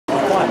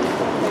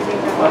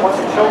I want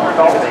the children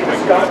to all see the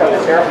skunk on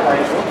this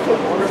airplane.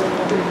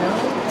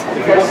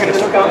 You guys see the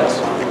skunk?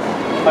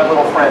 My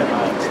little friend.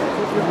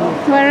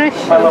 Where is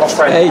she? My little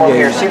friend. Over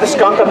here. See the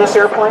skunk on this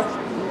airplane?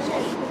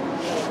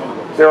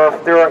 There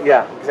are,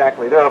 yeah,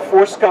 exactly. There are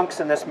 4 skunks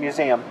in this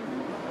museum.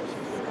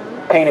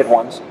 Painted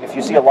ones. If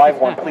you see a live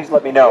one, please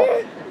let me know.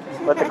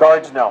 Let the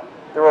guards know.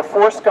 There are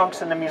 4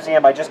 skunks in the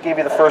museum. I just gave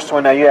you the first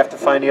one. Now you have to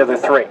find the other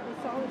 3.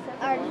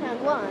 I already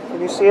found one.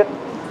 Can you see it?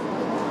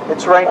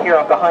 It's right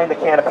here behind the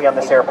canopy on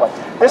this airplane.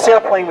 This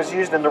airplane was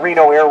used in the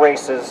Reno air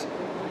races,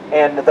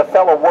 and the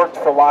fellow worked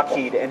for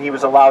Lockheed, and he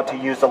was allowed to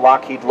use the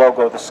Lockheed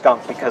logo, the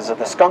skunk, because of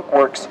the skunk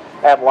works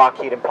at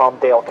Lockheed in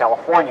Palmdale,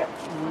 California.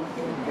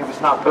 It was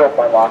not built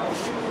by Lockheed.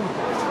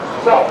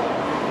 So,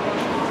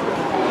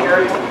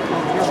 here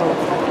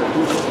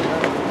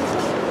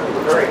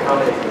very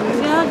accommodating.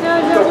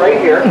 So right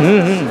here,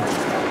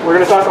 we're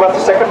going to talk about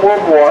the Second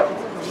World War.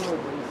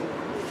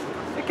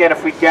 Again,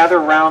 if we gather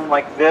around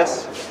like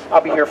this,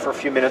 I'll be here for a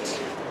few minutes.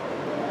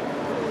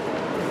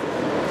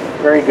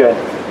 Very good.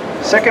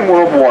 Second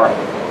World War.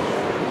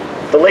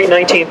 The late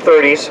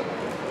 1930s,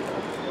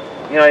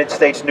 the United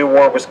States knew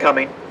war was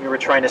coming. We were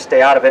trying to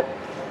stay out of it.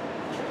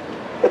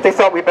 But they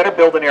thought we better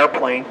build an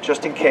airplane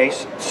just in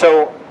case.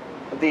 So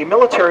the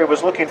military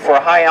was looking for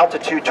a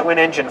high-altitude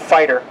twin-engine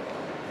fighter.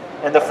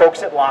 And the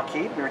folks at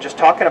Lockheed, we were just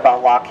talking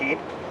about Lockheed,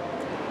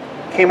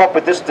 came up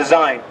with this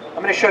design.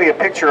 I'm going to show you a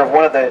picture of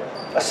one of the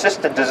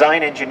assistant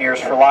design engineers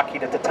for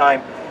Lockheed at the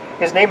time.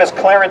 His name is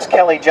Clarence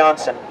Kelly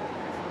Johnson.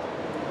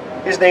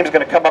 His name's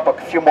going to come up a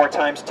few more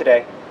times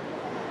today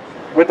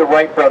with the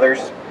Wright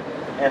brothers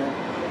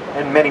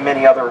and many,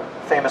 many other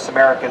famous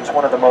Americans.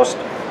 One of the most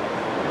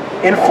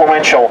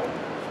influential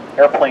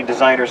airplane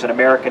designers in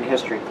American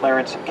history,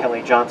 Clarence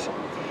Kelly Johnson.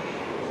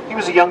 He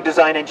was a young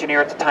design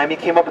engineer at the time. He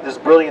came up with this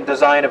brilliant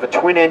design of a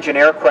twin-engine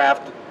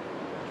aircraft.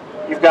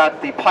 You've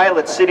got the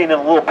pilot sitting in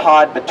a little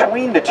pod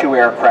between the 2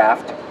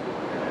 aircraft,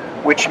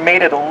 which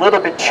made it a little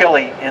bit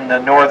chilly in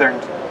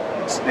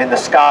the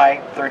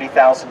sky,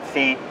 30,000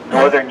 feet,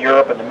 northern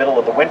Europe in the middle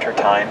of the winter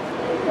time.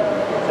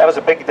 That was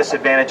a big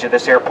disadvantage of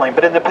this airplane.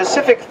 But in the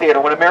Pacific theater,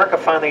 when America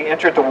finally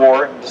entered the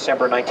war in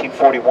December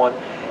 1941,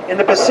 in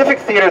the Pacific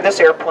theater,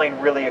 this airplane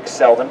really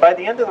excelled. And by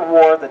the end of the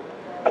war, the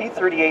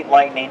P-38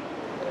 Lightning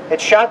had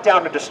shot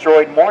down and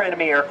destroyed more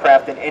enemy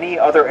aircraft than any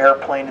other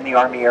airplane in the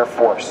Army Air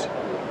Force.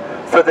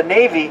 For the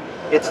Navy,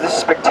 it's this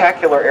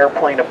spectacular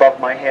airplane above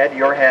my head,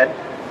 your head,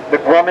 the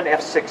Grumman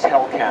F-6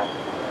 Hellcat.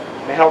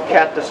 The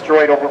Hellcat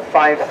destroyed over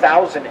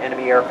 5,000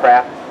 enemy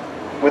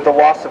aircraft with the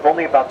loss of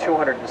only about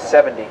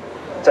 270.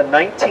 It's a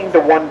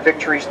 19-to-1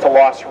 victories to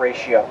loss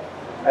ratio.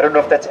 I don't know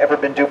if that's ever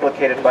been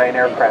duplicated by an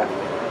aircraft.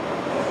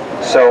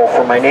 So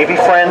for my Navy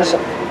friends,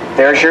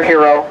 there's your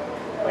hero.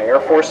 My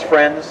Air Force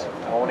friends,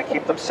 I want to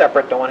keep them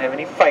separate, don't want to have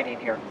any fighting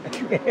here.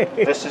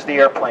 This is the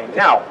airplane.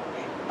 Now,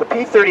 the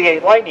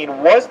P-38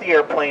 Lightning was the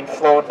airplane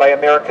flown by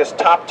America's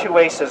top 2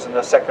 aces in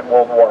the Second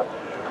World War.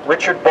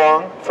 Richard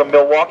Bong from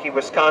Milwaukee,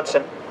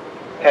 Wisconsin,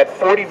 had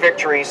 40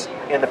 victories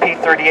in the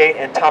P-38,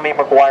 and Tommy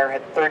McGuire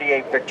had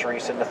 38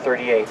 victories in the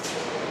 38.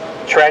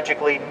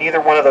 Tragically, neither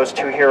one of those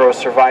 2 heroes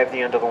survived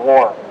the end of the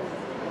war.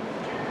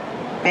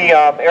 The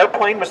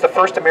airplane was the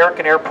first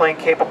American airplane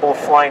capable of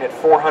flying at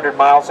 400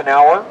 miles an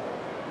hour.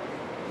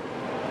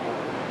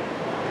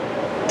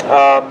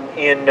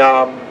 In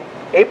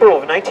April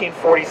of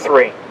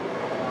 1943,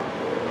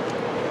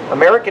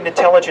 American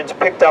intelligence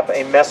picked up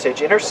a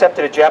message,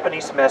 intercepted a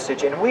Japanese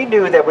message, and we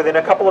knew that within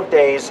a couple of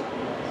days,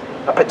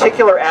 a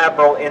particular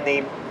admiral in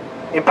the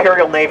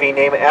Imperial Navy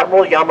named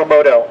Admiral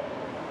Yamamoto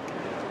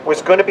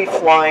was going to be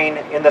flying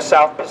in the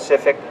South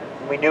Pacific.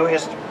 We knew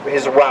his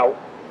route.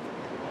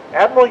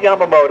 Admiral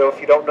Yamamoto,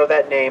 if you don't know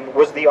that name,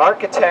 was the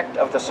architect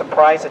of the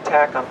surprise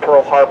attack on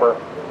Pearl Harbor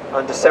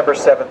on December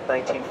 7th,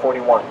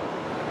 1941.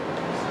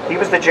 He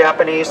was the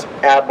Japanese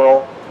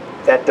admiral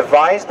that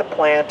devised the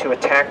plan to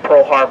attack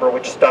Pearl Harbor,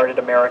 which started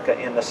America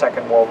in the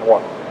Second World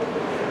War.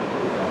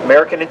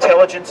 American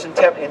intelligence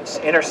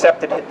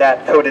intercepted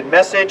that coded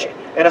message,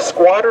 and a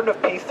squadron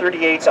of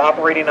P-38s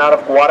operating out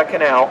of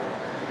Guadalcanal,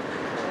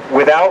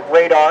 without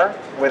radar,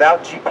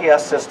 without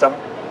GPS system,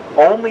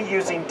 only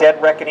using dead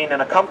reckoning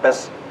and a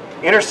compass,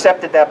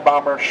 intercepted that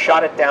bomber,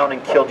 shot it down,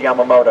 and killed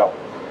Yamamoto.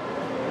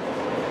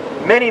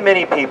 Many,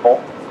 many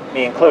people,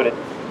 me included,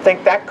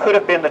 think that could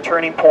have been the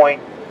turning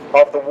point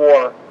of the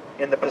war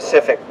in the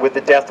Pacific with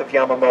the death of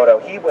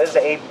Yamamoto. He was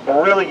a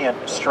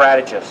brilliant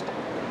strategist.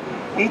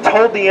 He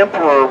told the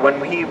emperor when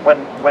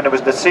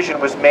the decision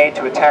was made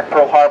to attack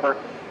Pearl Harbor,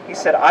 he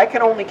said, I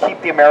can only keep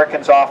the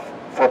Americans off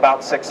for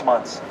about 6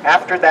 months.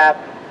 After that,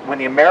 when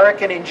the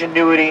American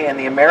ingenuity and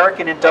the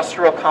American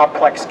industrial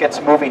complex gets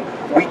moving,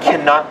 we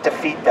cannot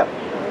defeat them.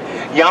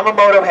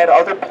 Yamamoto had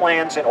other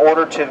plans in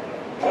order to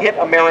hit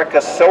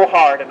America so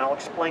hard, and I'll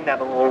explain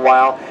that in a little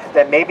while,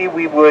 that maybe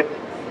we would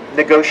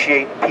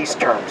negotiate peace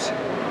terms.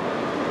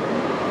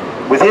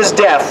 With his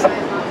death,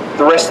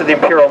 the rest of the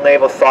Imperial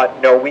Navy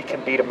thought, no, we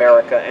can beat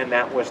America, and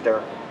that was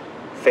their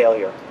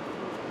failure.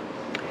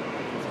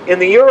 In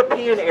the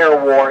European air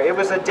war, it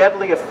was a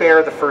deadly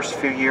affair the first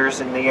few years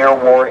in the air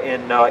war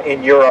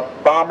in Europe.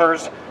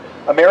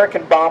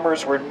 American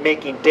bombers were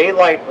making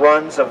daylight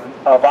runs of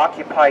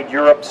occupied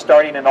Europe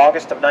starting in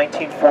August of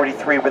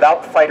 1943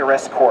 without fighter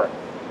escort.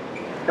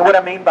 And what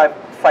I mean by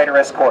fighter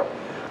escort,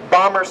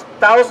 bombers,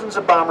 thousands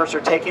of bombers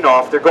are taking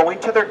off. They're going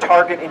to their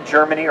target in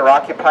Germany or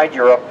occupied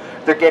Europe.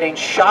 They're getting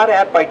shot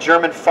at by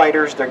German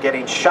fighters. They're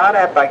getting shot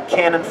at by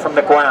cannon from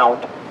the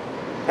ground.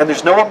 And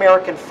there's no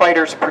American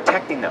fighters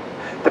protecting them.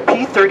 The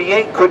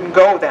P-38 couldn't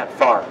go that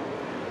far.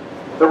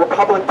 The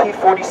Republic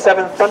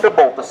P-47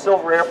 Thunderbolt, the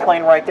silver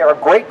airplane right there, a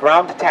great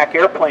ground attack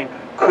airplane,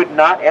 could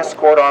not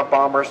escort our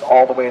bombers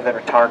all the way to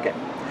their target.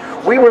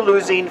 We were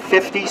losing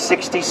 50,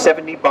 60,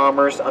 70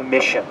 bombers a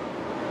mission.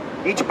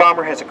 Each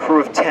bomber has a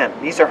crew of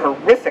 10. These are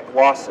horrific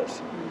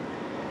losses.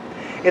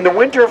 In the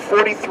winter of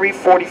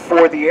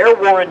 43-44, the air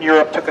war in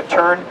Europe took a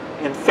turn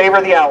in favor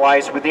of the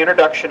Allies with the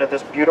introduction of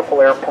this beautiful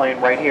airplane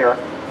right here.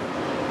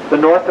 The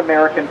North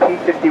American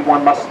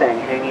P-51 Mustang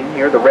hanging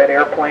here, the red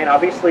airplane.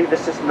 Obviously,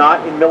 this is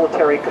not in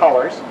military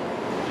colors.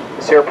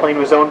 This airplane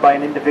was owned by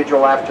an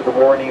individual after the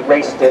war and he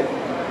raced it.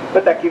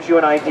 But that gives you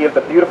an idea of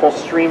the beautiful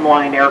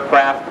streamlined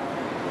aircraft.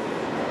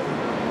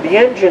 The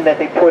engine that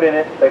they put in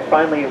it, they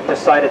finally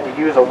decided to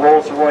use a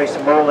Rolls-Royce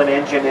Merlin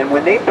engine, and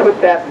when they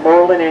put that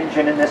Merlin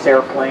engine in this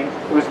airplane,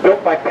 it was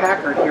built by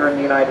Packard here in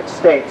the United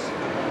States.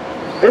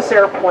 This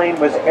airplane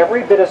was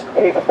every bit as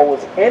capable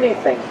as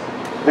anything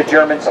the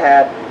Germans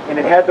had, and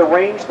it had the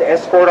range to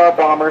escort our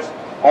bombers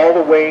all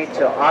the way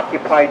to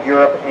occupied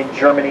Europe and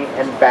Germany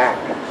and back.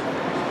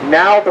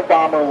 Now the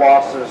bomber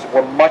losses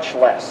were much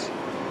less.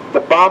 The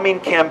bombing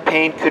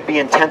campaign could be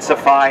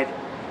intensified,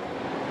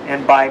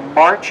 and by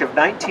March of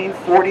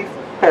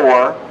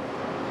 1944,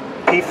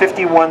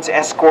 P-51s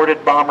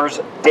escorted bombers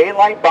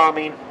daylight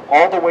bombing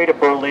all the way to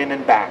Berlin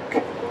and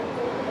back.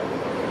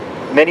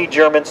 Many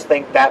Germans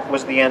think that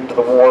was the end of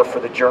the war for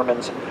the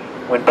Germans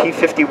when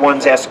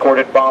P-51s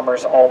escorted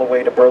bombers all the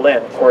way to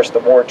Berlin. Of course, the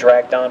war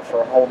dragged on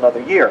for a whole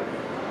nother year.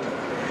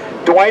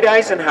 Dwight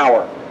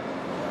Eisenhower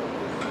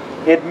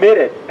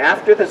admitted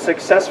after the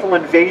successful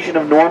invasion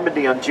of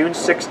Normandy on June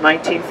 6,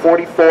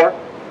 1944,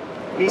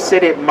 he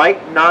said it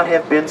might not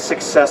have been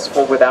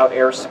successful without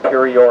air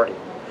superiority.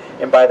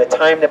 And by the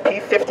time the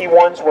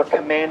P-51s were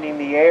commanding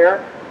the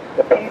air,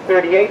 the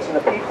P-38s and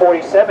the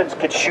P-47s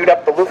could shoot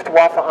up the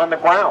Luftwaffe on the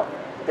ground.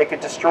 They could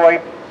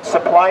destroy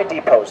supply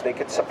depots. They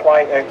could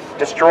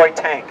destroy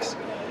tanks.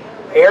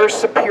 Air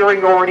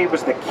superiority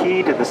was the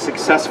key to the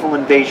successful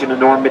invasion of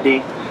Normandy.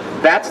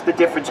 That's the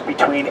difference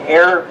between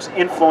air's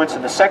influence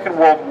in the Second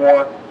World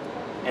War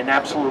and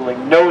absolutely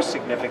no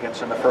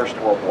significance in the First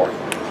World War.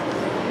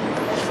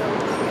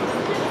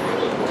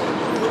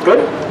 Good?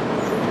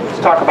 Let's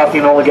talk about the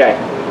Enola Gay.